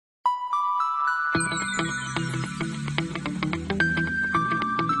Hello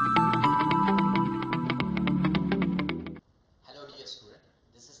dear student,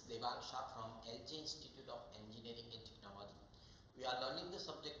 this is Devang Shah from LG Institute of Engineering and Technology. We are learning the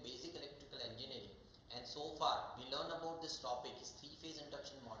subject Basic Electrical Engineering, and so far we learn about this topic is three-phase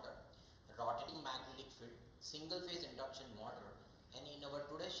induction motor, rotating magnetic field, single-phase induction motor, and in our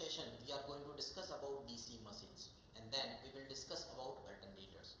today's session we are going to discuss about DC machines, and then we will discuss about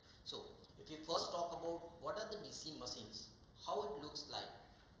alternators. So if we first talk about what are the DC machines, how it looks like.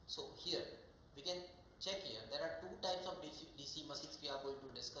 So here we can check here. There are two types of DC machines we are going to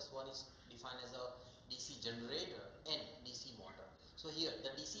discuss. One is defined as a DC generator and DC motor. So here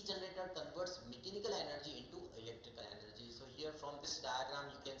the DC generator converts mechanical energy into electrical energy. So here from this diagram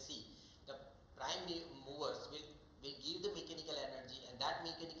you can see the prime movers will give the mechanical energy, and that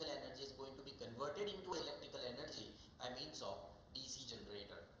mechanical energy is going to be converted into electrical energy by means of DC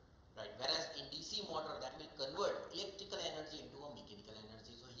generator, right? Whereas in DC motor that will convert electrical energy into a mechanical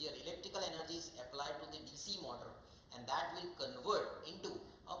energy. So here electrical energy is applied to the DC motor, and that will convert into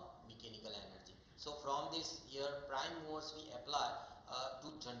a mechanical energy. So from this here prime movers we apply to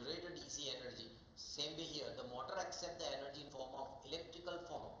generate a DC energy. Same way here the motor accept the energy in form of electrical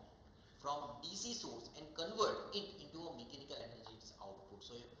form from DC source and convert it into a mechanical energy, its output.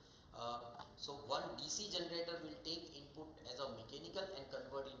 So one DC generator will take input as a mechanical and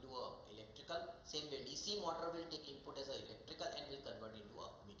convert into a electrical. Same way DC motor will take input as a electrical and will convert into a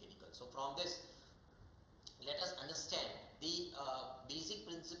mechanical. So from this, let us understand the basic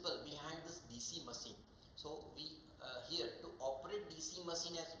principle behind this DC machine. So we here to operate DC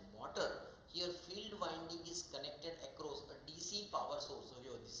machine as motor, here field winding is connected across a DC power source. So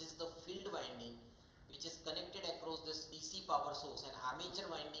here this is the field winding which is connected across this DC power source, and armature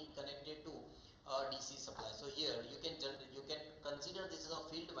winding connected to DC supply. So here you can consider this is a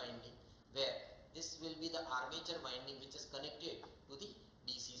field winding where this will be the armature winding which is connected to the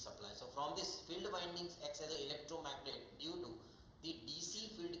DC supply. So from this field windings acts as an electromagnet due to the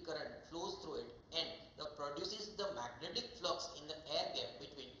DC field current flows through it, and the produces the magnetic flux in the air gap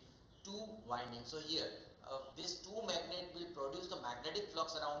between two windings. So here this two magnet will produce the magnetic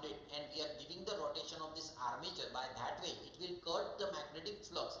flux around it, and we are giving the rotation of this armature. By that way it will cut the magnetic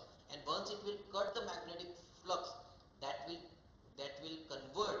flux, and once it will cut the magnetic flux, that will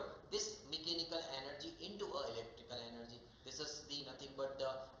convert this mechanical energy into a electrical energy. This is the nothing but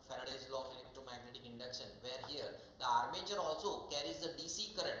the Faraday's law of electromagnetic induction, where here the armature also carries the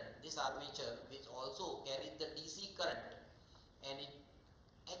DC current. This armature which also carries the DC current, and it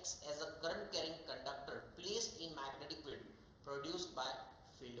acts as a current carrying conductor placed in magnetic field produced by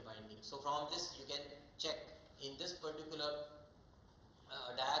field winding. So from this you can check in this particular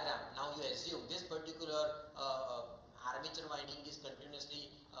diagram. Now you assume this particular armature winding is continuously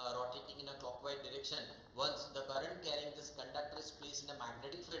rotating in a clockwise direction. Once the current carrying this conductor is placed in a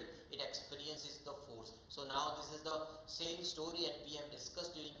magnetic field, it experiences the force. So now this is the same story that we have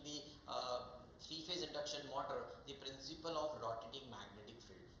discussed during the three-phase induction motor, the principle of rotating magnetic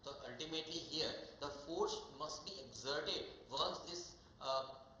field. So ultimately here the force must be exerted once this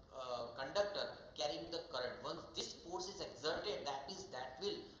conductor carrying the current, once this force is exerted, that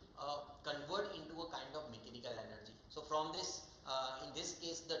will convert into a kind of mechanical energy. So from this in this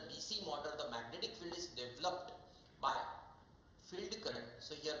case the DC motor, the magnetic field is developed by field current.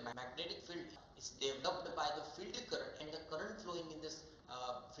 So here magnetic field is developed by the field current and the current flowing in this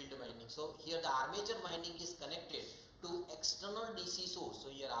field winding. So here the armature winding is connected to external DC source. So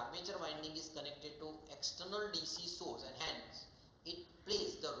here armature winding is connected to external DC source, and hence it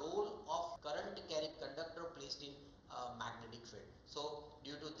plays the role of current carrying conductor placed in magnetic field. So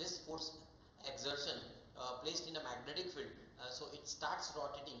due to this force exertion placed in a magnetic field, so it starts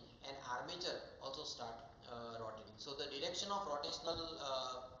rotating, and armature also start rotating. So the direction of rotational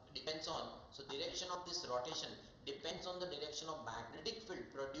depends on, so direction of this rotation depends on the direction of magnetic field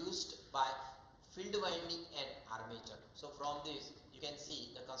produced by field winding and armature. So from this you can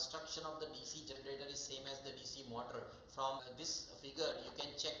see the construction of the DC generator is same as the DC motor. From this figure you can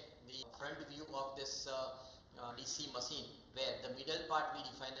check the front view of this DC machine, where the middle part we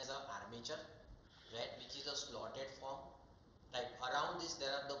define as a armature, right, which is a slotted form, right. Around this there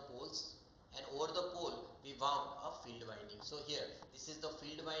are the poles, and over the pole we wound a field winding. So here this is the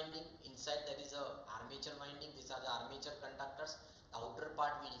field winding, inside there is a armature winding, these are the armature conductors. The outer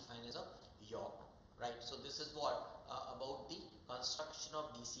part we define as a yoke, right. So this is what about the construction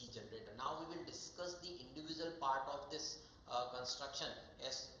of DC generator. Now we will discuss the individual part of this construction.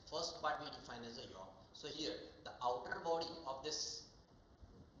 As first part we define as a yoke. So here the outer body of this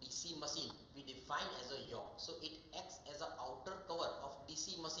DC machine we define as a yaw. So it acts as a outer cover of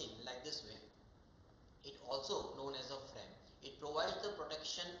DC machine like this way. also known as a frame. It provides the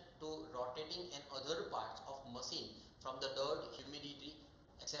protection to rotating and other parts of machine from the dirt, humidity,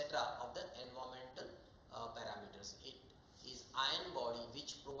 etc. of the environmental parameters. It is iron body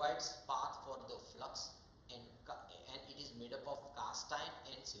which provides path for the flux, and it is made up of cast iron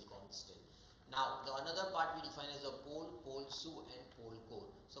and silicon steel. Now the another part we define as a pole, pole shoe and pole core.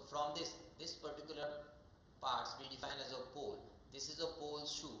 So from this particular parts we define as a pole. This is a pole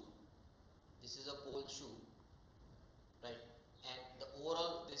shoe. This is a pole shoe, right? And the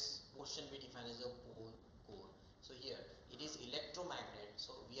overall this portion we define as a pole core. So here it is electromagnet.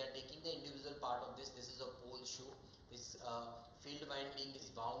 So we are taking the individual part of this. This is a pole shoe. This field winding is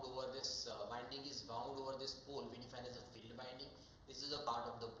bound over this winding is bound over this pole. We define as a field winding. This is a part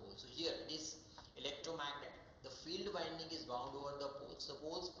of the pole. So here it is electromagnet. The field winding is bound over the poles. The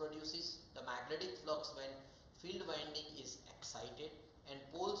poles produces the magnetic flux when field winding is excited, and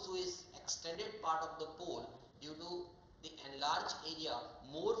pole shoe is extended part of the pole. Due to the enlarged area,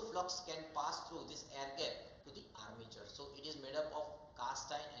 more flux can pass through this air gap to the armature. So it is made up of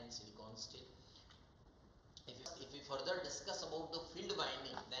cast iron and silicon steel. If we further discuss about the field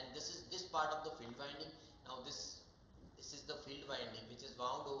winding, then this is this part of the field winding. Now this is the field winding which is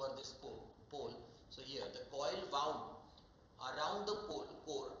wound over this pole. So here the coil wound around the pole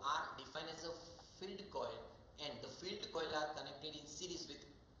core are defined as a field coil, and the field coil are connected in series with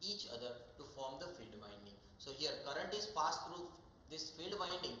each other to form the field winding. So here current is passed through this field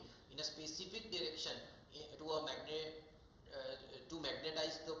winding in a specific direction to a magnet to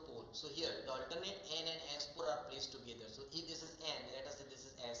magnetize the pole. So here the alternate N and S pole are placed together. So if this is N, let us say this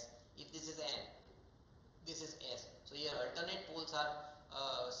is S. If this is N, this is S. So here alternate poles are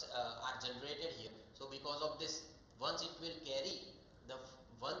generated here. So because of this, once it will carry the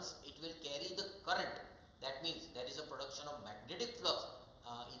once it will carry the current, that means there is a production of magnetic flux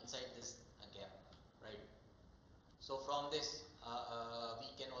inside this gap, right? So from this we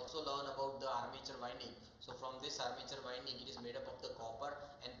can also learn about the armature winding. So from this armature winding, it is made up of the copper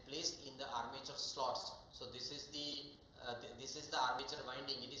and placed in the armature slots. So this is the armature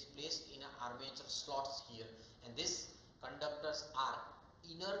winding. It is placed in armature slots here, and these conductors are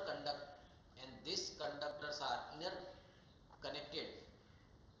inner conduct, and these conductors are inner connected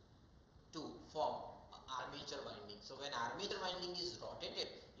to form armature winding. So when armature winding is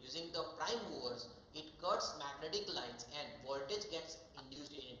rotated using the prime movers, it cuts magnetic lines and voltage gets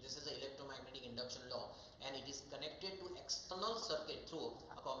induced in it. This is the electromagnetic induction law, and it is connected to external circuit through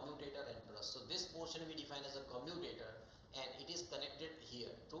a commutator and brush. So this portion we define as a commutator, and it is connected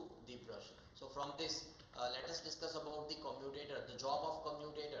here to the brush. So from this, let us discuss about the commutator, the job of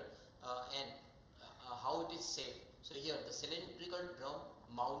commutator, and how it is shaped. So here the cylindrical drum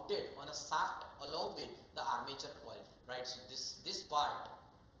mounted on a shaft along with the armature coil, right? So this part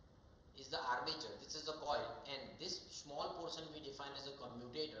is the armature, this is the coil, and this small portion we define as a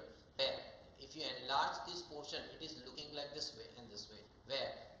commutator, where if you enlarge this portion, it is looking like this way and this way,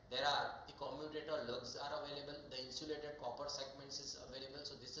 where there are the commutator lugs are available, the insulated copper segments is available.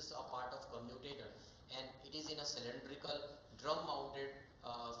 So this is a part of commutator, and it is in a cylindrical drum mounted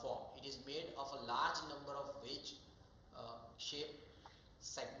form. It is made of a large number of wedge shaped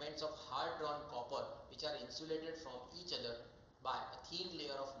segments of hard drawn copper which are insulated from each other by a thin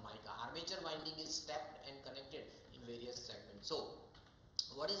layer of mica. Armature winding is stepped and connected in various segments. So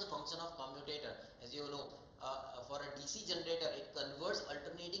what is the function of commutator? As you know, for a DC generator, it converts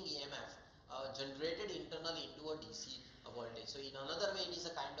alternating EMF generated internally into a DC voltage. So in another way, it is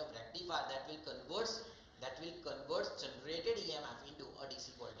a kind of rectifier that will convert generated EMF into a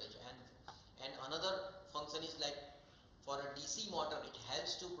DC voltage. And another function is like, for a DC motor, it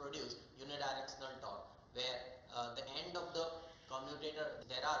helps to produce unidirectional torque, where the end of the commutator,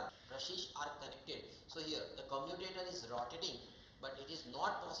 there are brushes are connected. So here the commutator is rotating, but it is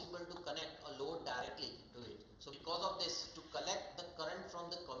not possible to connect a load directly to it. So because of this, to collect the current from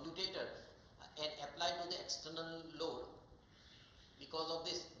the commutator and apply to the external load, because of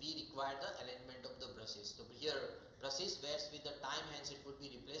this we require the arrangement of the brushes. So here brushes wears with the time, hence it would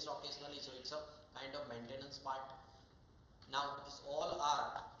be replaced occasionally. So it's a kind of maintenance part. Now this all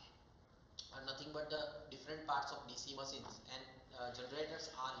are nothing but the different parts of DC machines, and generators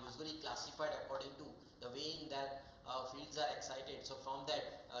are usually classified according to the way in that fields are excited. So from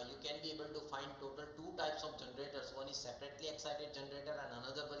that you can be able to find total two types of generators. One is separately excited generator, and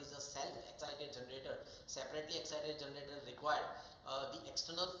another one is a self-excited generator. Separately excited generator required the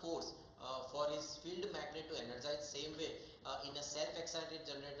external force for his field magnet to energize. Same way in a self-excited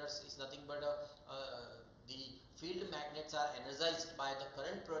generators is nothing but the field magnets are energized by the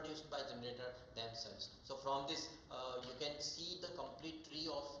current produced by generator themselves. So from this you can see the complete tree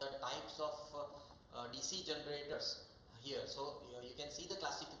of the types of DC generators here. So you can see the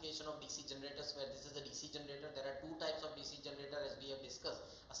classification of DC generators, where this is a DC generator. There are two types of DC generator as we have discussed: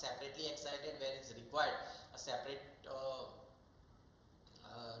 a separately excited, where it's required a separate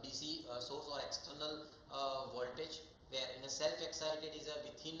DC source or external voltage, where in a self-excited is a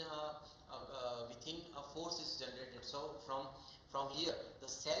within a force is generated. So from here the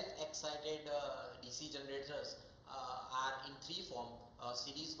self-excited DC generators are in three form: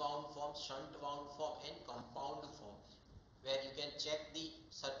 series wound form, shunt wound form, and compound form, where you can check the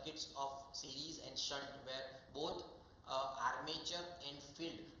circuits of series and shunt, where both armature and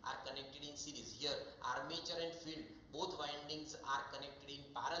field are connected in series. Here armature and field, both windings are connected in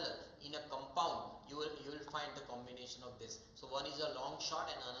parallel. In a compound, you will find the combination of this. So one is a long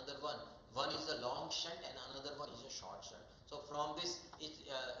short and another one is a long shunt and another one is a short shunt. So from this,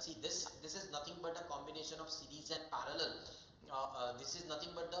 see, this is nothing but a combination of series and parallel. This is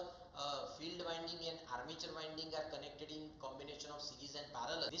nothing but the field winding and armature winding are connected in combination of series and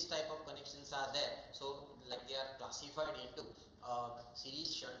parallel. This type of connections are there. So like they are classified into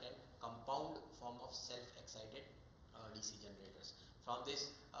series, shunt, and compound form of self-excited DC generators. From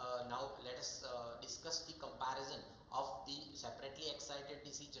this, now let us discuss the comparison of the separately excited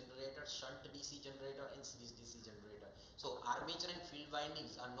DC generator, shunt DC generator, and series DC generator. So armature and field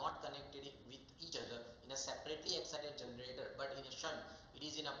windings are not connected with each other in a separately excited generator, but in a shunt it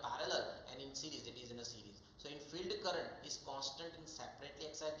is in a parallel, and in series it is in a series. So in field current is constant in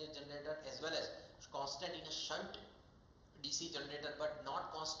separately excited generator as well as constant in a shunt DC generator, but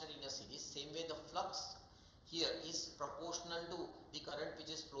not constant in a series. Same way the flux here is proportional to the current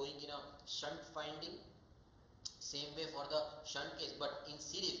which is flowing in a shunt winding. Same way for the shunt case, but in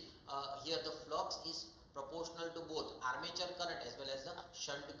series, here the flux is proportional to both armature current as well as the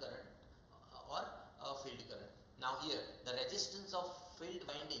shunt current or field current. Now here the resistance of field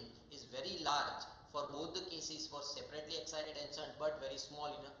winding is very large for both the cases, for separately excited and shunt, but very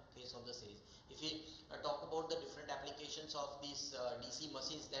small in a case of the series. If we talk about the different applications of these DC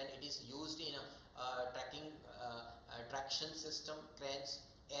machines, then it is used in traction system, cranes,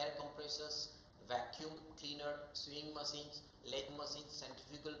 air compressors, vacuum cleaner, sewing machines, lathe machines,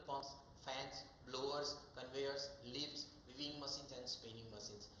 centrifugal pumps, fans, blowers, conveyors, lifts, weaving machines, and spinning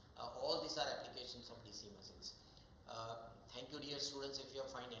machines. All these are applications of DC machines. Thank you, dear students. If you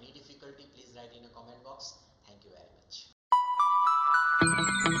find any difficulty, please write in a comment box. Thank you very much.